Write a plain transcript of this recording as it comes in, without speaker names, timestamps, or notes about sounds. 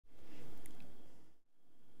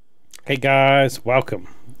Hey guys, welcome.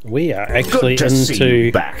 We are actually Good to see you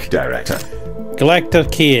into back, Director.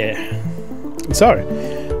 Galacticare. So,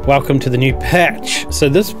 welcome to the new patch. So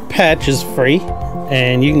this patch is free,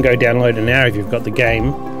 and you can go download it now if you've got the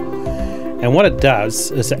game. And what it does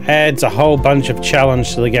is it adds a whole bunch of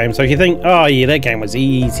challenge to the game. So if you think, oh yeah, that game was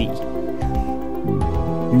easy.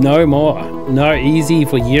 No more. No easy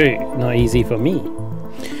for you, not easy for me.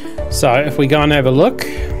 So if we go and have a look,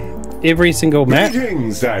 every single map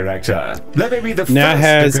Greetings, Director. Let me be the now first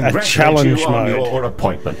has to a congratulate challenge you on mode, your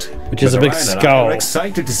appointment. which is a Mr. big Ryan and I skull. are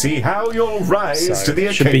excited to see how you'll rise So to the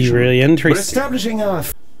it should occasion. be really We're interesting. establishing our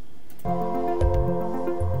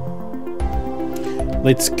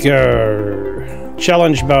Let's go.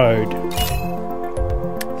 Challenge mode.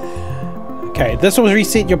 Okay, this will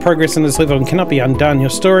reset your progress in this level and cannot be undone. Your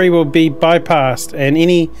story will be bypassed and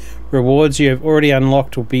any rewards you have already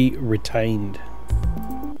unlocked will be retained.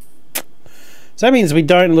 So that means we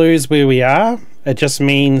don't lose where we are. It just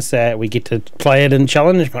means that we get to play it in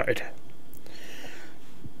challenge mode.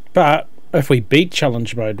 But if we beat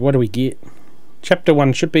challenge mode, what do we get? Chapter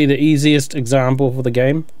 1 should be the easiest example for the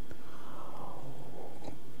game.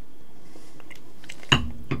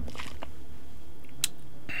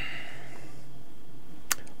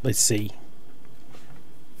 Let's see.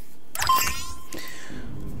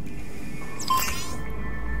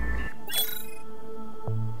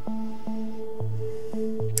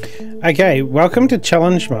 Okay, welcome to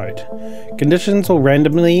challenge mode. Conditions will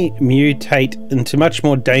randomly mutate into much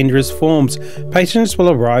more dangerous forms. Patients will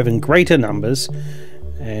arrive in greater numbers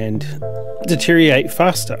and deteriorate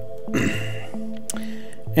faster.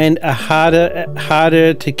 And are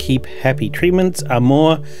harder to keep happy. Treatments are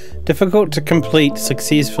more difficult to complete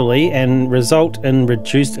successfully and result in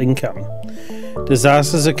reduced income.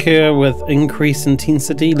 Disasters occur with increased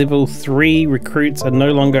intensity. Level 3 recruits are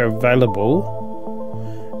no longer available.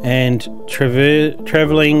 And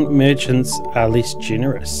traveling merchants are less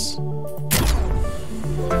generous.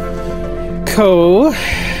 Cool.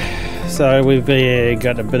 So we've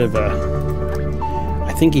got a bit of a...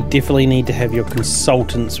 I think you definitely need to have your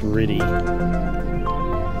consultants ready.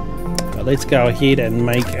 But let's go ahead and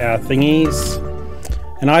make our thingies.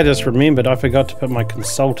 And I just remembered I forgot to put my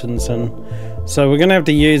consultants in. So we're going to have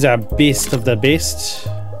to use our best of the best.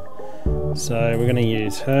 So we're going to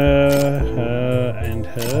use her, her, and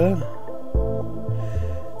her.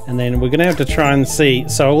 And then we're going to have to try and see.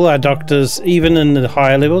 So all our doctors, even in the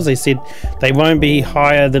higher levels, they said they won't be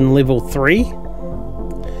higher than level 3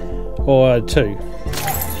 or 2.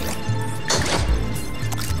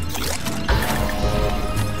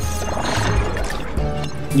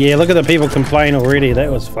 Yeah, look at the people complain already. That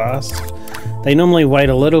was fast. They normally wait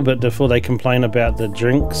a little bit before they complain about the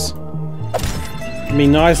drinks. It'd be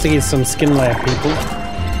nice to get some skin layer people.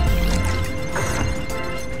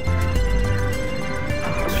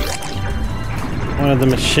 One of the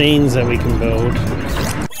machines that we can build.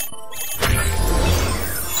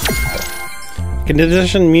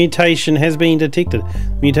 Condition mutation has been detected.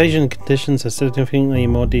 Mutation conditions are significantly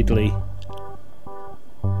more deadly.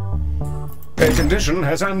 A condition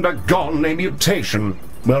has undergone a mutation.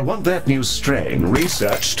 We'll want that new strain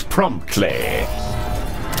researched promptly.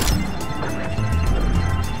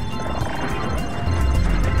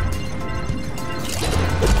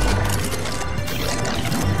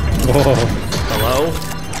 Oh. Hello?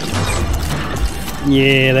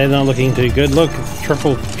 Yeah, they're not looking too good. Look,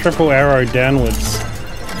 triple arrow downwards.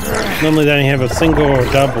 Normally they only have a single or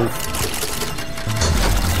a double.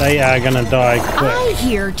 They are gonna die quick. I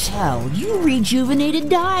hear tell you rejuvenated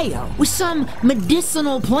Dio with some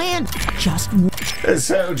medicinal plant. Just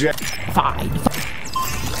So, fine.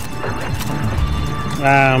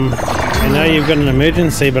 I know you've got an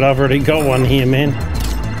emergency, but I've already got one here, man.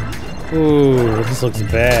 Ooh, this looks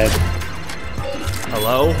bad.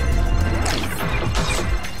 Hello?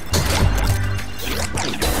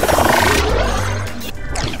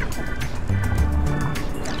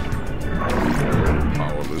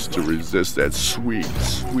 Powerless to resist that sweet,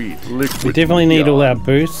 sweet liquid. We definitely need all our yarn.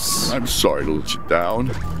 boosts. I'm sorry to let you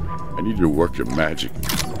down. I need you to work your magic.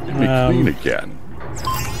 Get me clean again.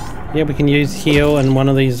 Yeah, we can use heal in one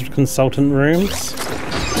of these consultant rooms.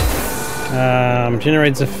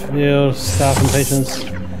 Generates a field, staff and patients.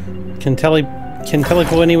 Can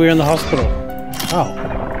teleport anywhere in the hospital. Oh.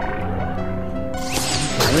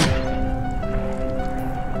 Okay.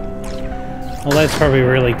 Well, that's probably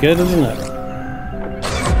really good, isn't it?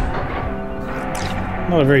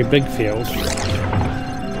 Not a very big field.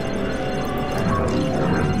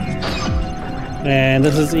 And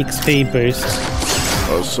this is XP boost.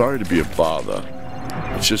 Oh, sorry to be a bother.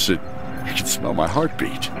 It's just that I can smell my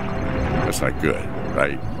heartbeat. That's not good,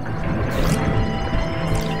 right?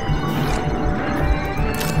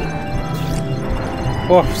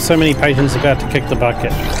 Oh, so many patients about to kick the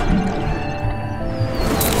bucket.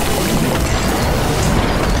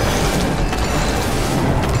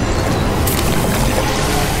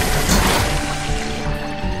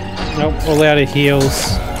 Nope, all out of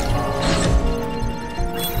heals.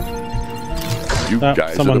 You guys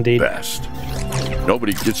are someone the did. best.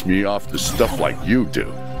 Nobody gets me off the stuff like you do.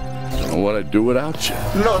 Don't know what I'd do without you.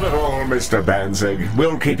 Not at all, Mr. Banzig.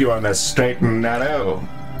 We'll keep you on the straight and narrow.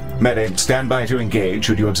 Medic, stand by to engage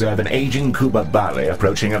should you observe an aging Kuba Bali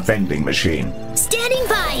approaching a vending machine. Standing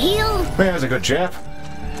by, heel. There's a good chap.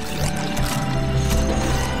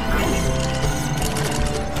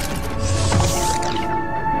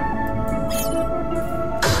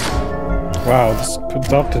 Wow, this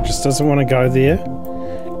doctor just doesn't want to go there.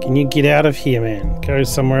 Can you get out of here, man? Go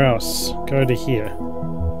somewhere else. Go to here.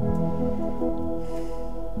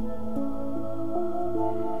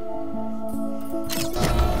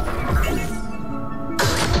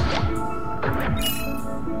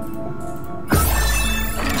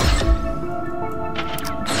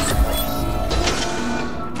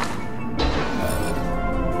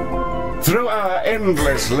 Through our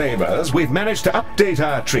endless labors, we've managed to update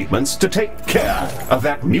our treatments to take care of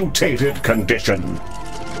that mutated condition.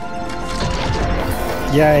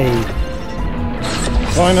 Yay.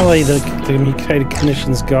 Finally, the mutated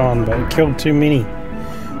condition's gone, but we killed too many.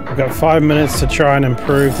 We've got 5 minutes to try and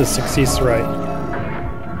improve the success rate.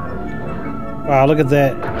 Wow, look at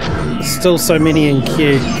that. There's still so many in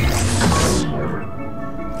queue.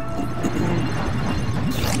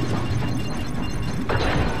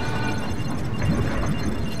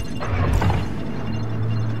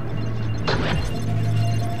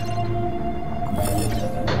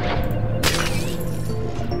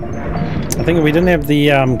 I think if we didn't have the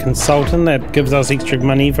consultant that gives us extra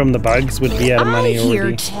money from the bugs, we'd be out of money I hear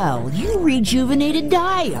already. tell you rejuvenated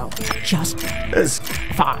Dio. Just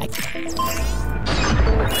fine.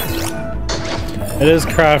 It is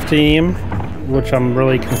craftium, which I'm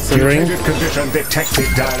really considering. Mutated condition detected,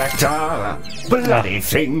 Director. Bloody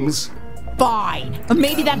things. Fine.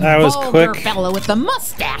 Maybe that was vulgar quick. fellow with the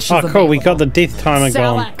mustache Oh, is cool, we got available. the death timer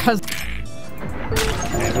Sell gone. it, 'cause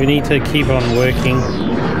We need to keep on working.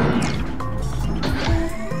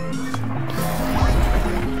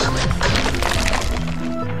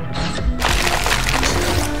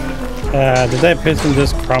 Did that person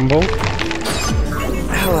just crumble?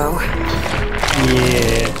 Hello.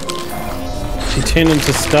 Yeah. She turned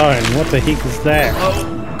into stone. What the heck is that?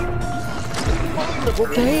 Horrible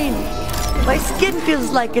pain. My skin feels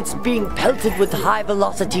like it's being pelted with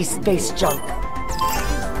high-velocity space junk.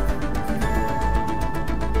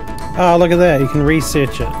 Oh, look at that. You can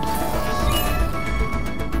research it.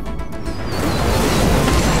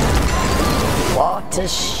 What a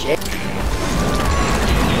shit.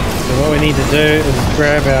 So what we need to do is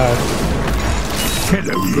grab our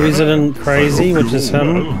resident crazy, which is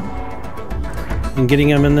him, and getting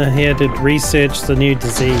him in here to research the new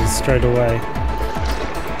disease straight away.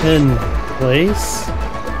 In, please.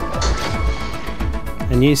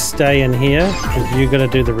 And you stay in here because you got to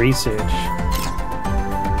do the research.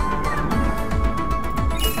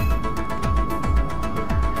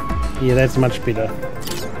 Yeah, that's much better.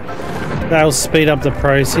 That'll speed up the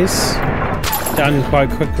process. Done quite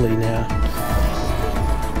quickly now.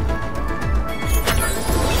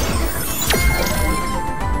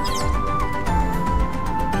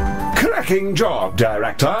 Cracking job,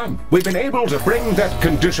 Director. We've been able to bring that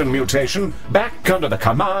condition mutation back under the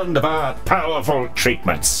command of our powerful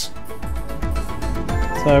treatments.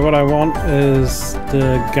 So what I want is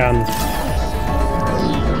the gun.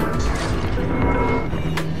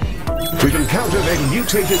 We've encountered a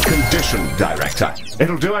mutated condition, Director.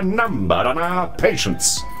 It'll do a number on our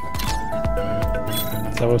patients.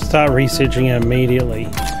 So we'll start researching it immediately.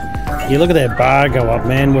 You look at that bar go up,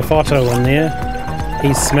 man, with Otto in there.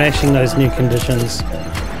 He's smashing those new conditions.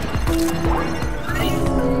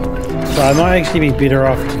 So I might actually be better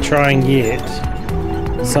off to try and get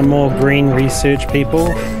some more green research people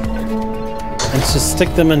and just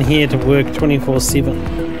stick them in here to work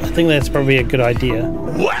 24/7. I think that's probably a good idea.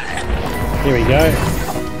 Here we go.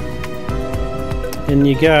 In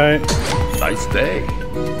you go. Nice day.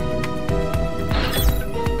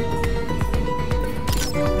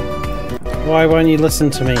 Why won't you listen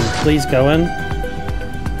to me? Please go in.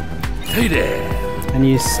 Hey there. And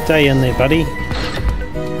you stay in there, buddy.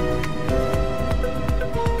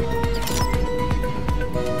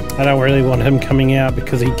 I don't really want him coming out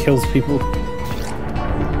because he kills people.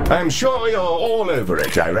 I'm sure you're all over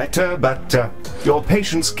it, Director, but your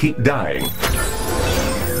patients keep dying.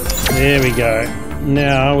 There we go.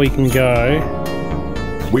 Now we can go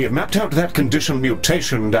We have mapped out that condition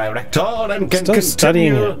mutation, Director, and can Still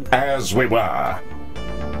studying continue it. as we were.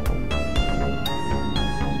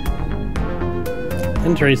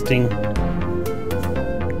 Interesting.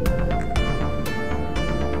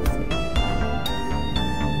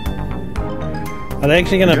 Are they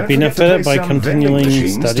actually going to Don't forget benefit it place by some vending continuing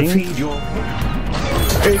machines to studying? feed your...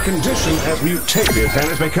 A condition has mutated and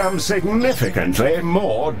has become significantly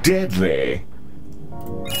more deadly.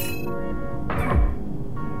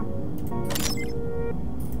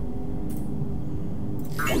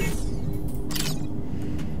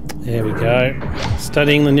 There we go.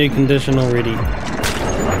 Studying the new condition already.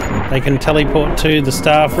 They can teleport to the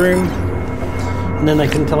staff room, and then they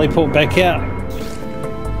can teleport back out.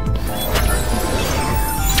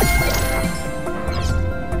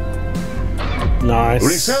 Nice.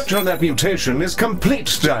 Research on that mutation is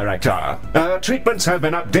complete, Director. Treatments have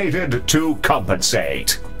been updated to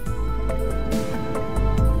compensate.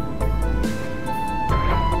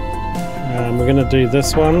 We're going to do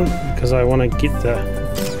this one because I want to get the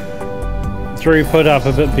throughput up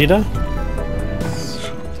a bit better.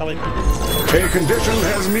 A condition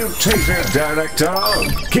has mutated, Director.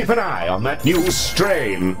 Keep an eye on that new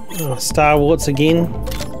strain. Oh, Star Warts again.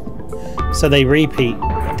 So they repeat.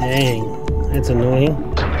 Dang. That's annoying.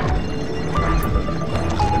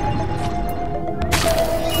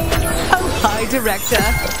 Oh, hi, Director.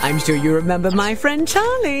 I'm sure you remember my friend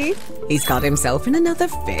Charlie. He's got himself in another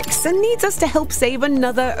fix and needs us to help save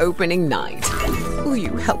another opening night. Will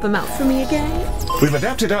you help him out for me again? We've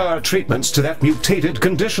adapted our treatments to that mutated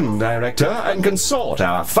condition, Director, and can sort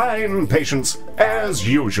our fine patients as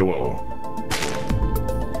usual.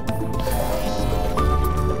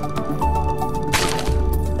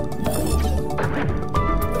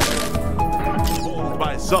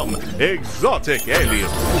 By some exotic alien.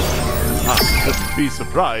 I wouldn't be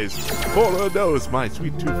surprised. Paula knows my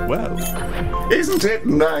sweet tooth well. Isn't it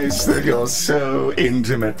nice that you're so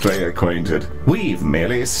intimately acquainted? We've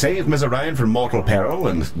merely saved Ms. Orion from mortal peril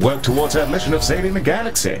and worked towards our mission of saving the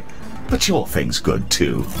galaxy. But your thing's good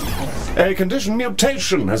too. A condition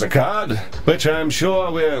mutation has occurred, which I'm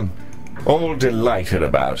sure we're all delighted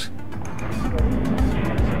about.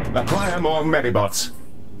 Acquire more Medibots.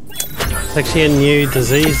 It's actually a new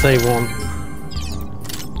disease they want.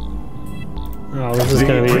 Oh, this is The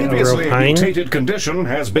going to be a real previously pain. mutated condition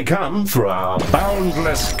has become, through our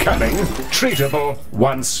boundless cunning, treatable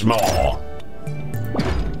once more.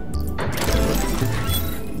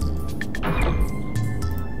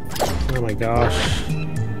 Oh my gosh.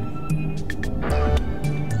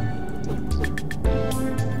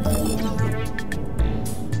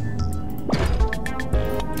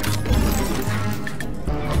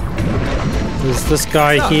 There's this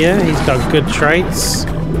guy here, he's got good traits.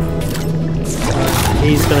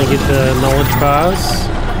 He's gonna get the knowledge bars.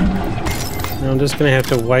 And I'm just gonna have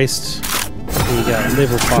to waste. There you go,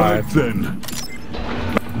 level 5. Then.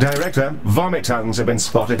 Director, vomit tongues have been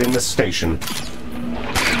spotted in the station.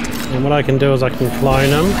 And what I can do is I can clone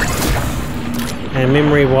him. And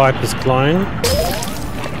memory wipe his clone.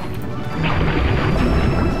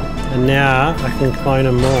 And now I can clone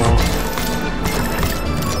him more.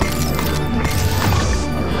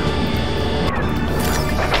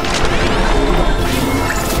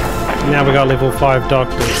 Now we got level 5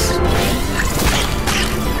 doctors.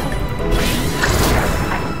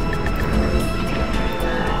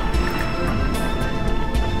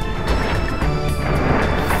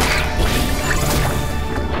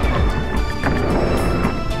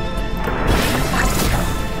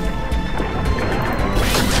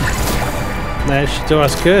 That should do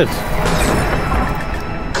us good.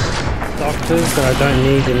 Doctors that I don't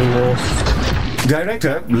need anymore.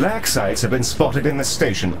 Director, lag sites have been spotted in the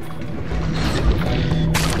station.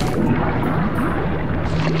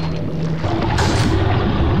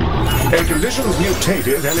 A condition's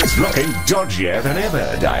mutated and it's looking dodgier than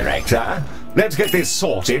ever, Director. Let's get this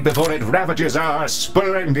sorted before it ravages our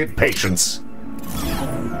splendid patients.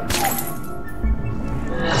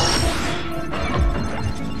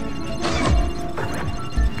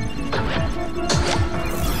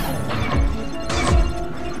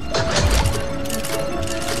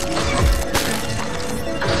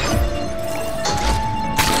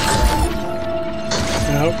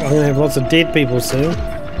 Nope, I'm gonna have lots of dead people soon.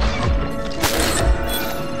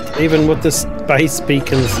 Even with the space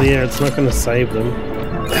beacons there, it's not gonna save them.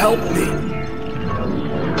 Help me.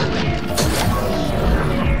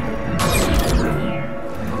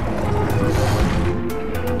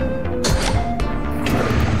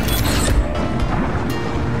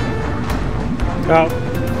 Well,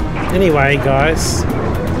 anyway, guys,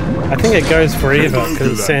 I think it goes forever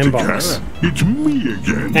because it's sandbox. Galacticare. It's me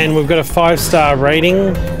again. And we've got a 5-star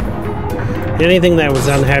rating. The only thing that was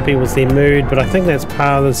unhappy was their mood, but I think that's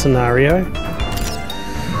part of the scenario.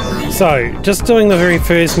 So, just doing the very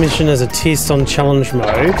first mission as a test on challenge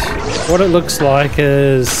mode, what it looks like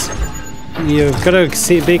is you've got to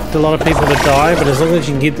expect a lot of people to die, but as long as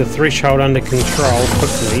you can get the threshold under control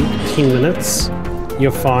quickly, 10 minutes,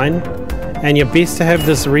 you're fine. And you're best to have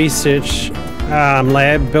this research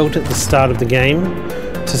lab built at the start of the game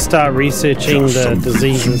to start researching the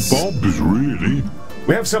diseases. Bob's, really.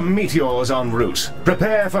 We have some meteors en route.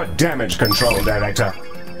 Prepare for damage control, Director.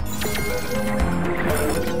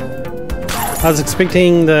 I was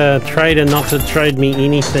expecting the trader not to trade me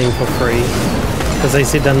anything for free, because they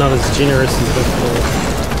said they're not as generous as before.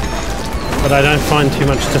 But I don't find too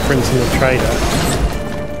much difference in the trader.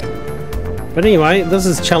 But anyway, this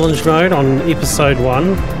is challenge mode on episode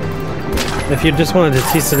 1. If you just wanted to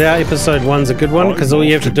test it out, episode 1's a good one, because all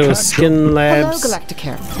you have to do is skin labs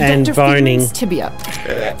and boning.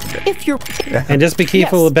 If you're And just be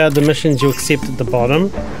careful about the missions you accept at the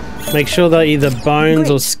bottom. Make sure they're either bones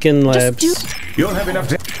or skin labs. You'll have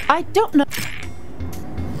enough. I don't know.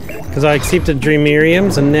 Because I accepted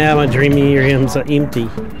Dreameriums and now my Dreameriums are empty.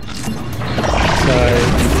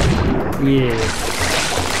 So, yeah.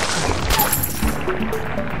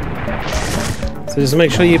 So just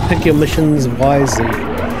make sure you pick your missions wisely.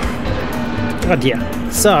 Oh dear.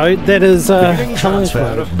 So, that is challenge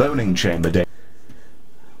mode. Of boning chamber day.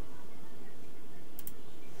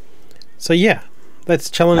 So yeah.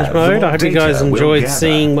 That's challenge mode. I hope you guys enjoyed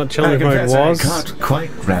seeing what challenge mode was.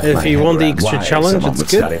 If you want the extra challenge, it's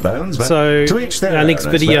good. So, our next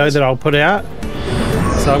video that I'll put out.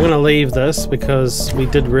 So I'm going to leave this because we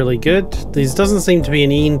did really good. There doesn't seem to be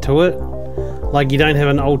an end to it. Like, you don't have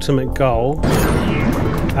an ultimate goal.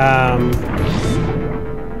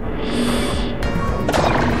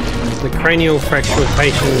 The cranial fracture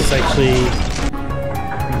patient is actually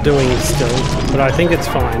doing still, but I think it's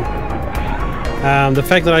fine. The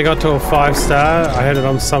fact that I got to a 5-star, I had it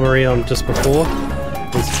on summary on just before,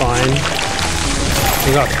 is fine.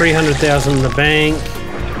 We got 300,000 in the bank.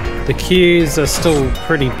 The queues are still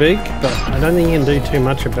pretty big, but I don't think you can do too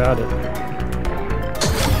much about it.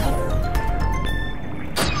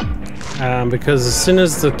 Because as soon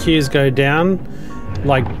as the queues go down,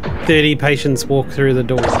 like 30 patients walk through the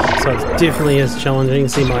door. So it definitely is challenging.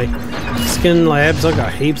 See my skin labs, I've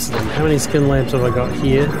got heaps of them. How many skin labs have I got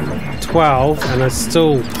here? 12, and I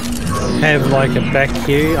still have like a back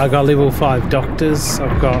queue. I got level 5 doctors.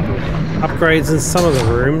 I've got upgrades in some of the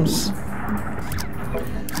rooms.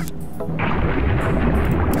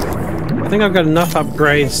 I think I've got enough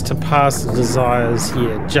upgrades to pass the desires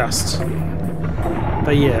here, just.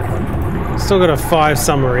 But yeah, still got a 5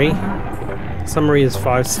 summary. Summary is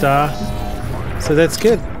 5-star, so that's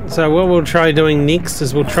good. So what we'll try doing next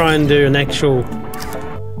is we'll try and do an actual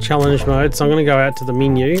challenge mode. So I'm going to go out to the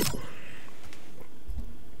menu.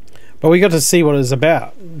 But we got to see what it's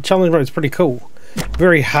about. Challenge mode is pretty cool.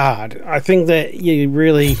 Very hard. I think that you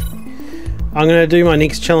really... I'm going to do my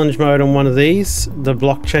next challenge mode on one of these. The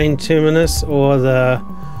blockchain terminus or the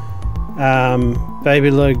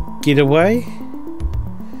Babylog getaway.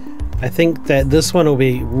 I think that this one will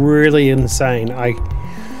be really insane. I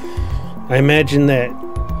imagine that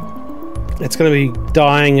it's going to be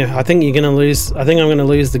dying. I think you're going to lose. I think I'm going to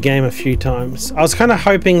lose the game a few times. I was kind of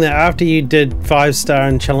hoping that after you did 5-star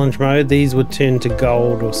in challenge mode, these would turn to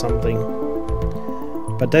gold or something.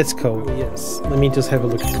 But that's cool. Yes. Let me just have a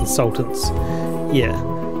look at consultants. Yeah.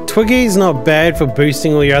 Twiggy's not bad for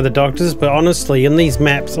boosting all your other doctors, but honestly, in these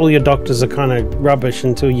maps, all your doctors are kind of rubbish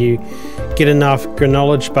until you get enough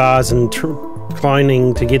knowledge bars and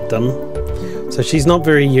cloning to get them. So she's not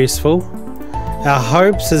very useful. Our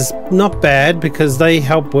hopes is not bad because they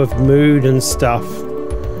help with mood and stuff.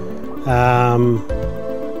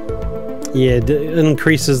 Yeah, it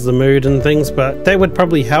increases the mood and things, but that would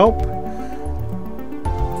probably help.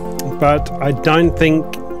 But I don't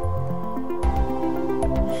think...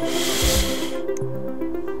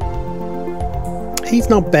 He's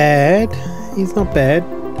not bad. He's not bad.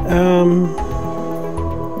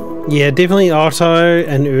 Yeah, definitely Otto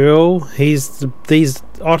and Earl.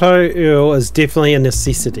 Otto, Earl is definitely a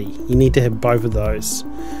necessity. You need to have both of those.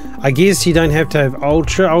 I guess you don't have to have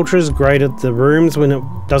Ultra. Ultra is great at the rooms when it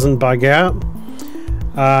doesn't bug out.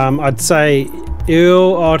 I'd say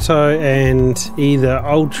Earl, Otto, and either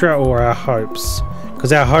Ultra or our Hopes,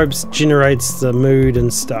 because our Hopes generates the mood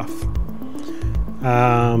and stuff.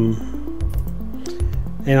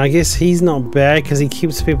 And I guess he's not bad because he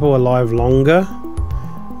keeps people alive longer,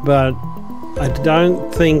 but I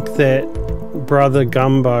don't think that Brother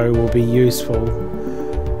Gumbo will be useful.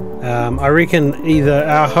 I reckon either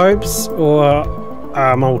our hopes or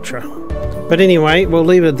Ultra. But anyway, we'll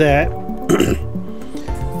leave it at that.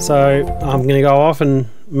 So I'm going to go off and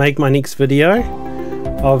make my next video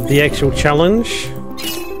of the actual challenge.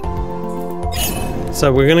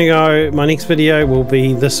 So we're going to go, my next video will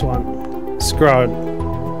be this one. Scrod?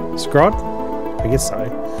 I guess so.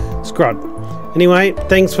 Scrod. Anyway,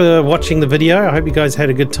 thanks for watching the video. I hope you guys had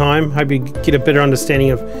a good time. Hope you get a better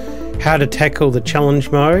understanding of how to tackle the challenge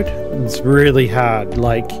mode. It's really hard.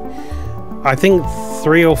 Like, I think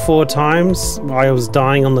 3 or 4 times I was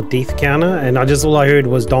dying on the death counter, and all I heard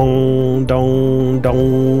was dong, dong,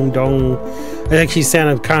 dong, dong. It actually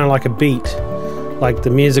sounded kind of like a beat. Like the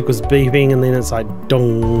music was beeping, and then it's like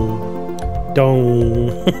dong, dong.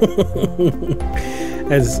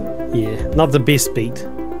 Yeah, not the best beat.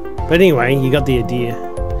 But anyway, you got the idea.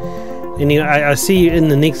 Anyway, I see you in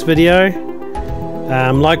the next video.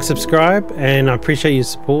 Like, subscribe, and I appreciate your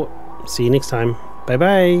support. See you next time. Bye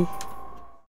bye.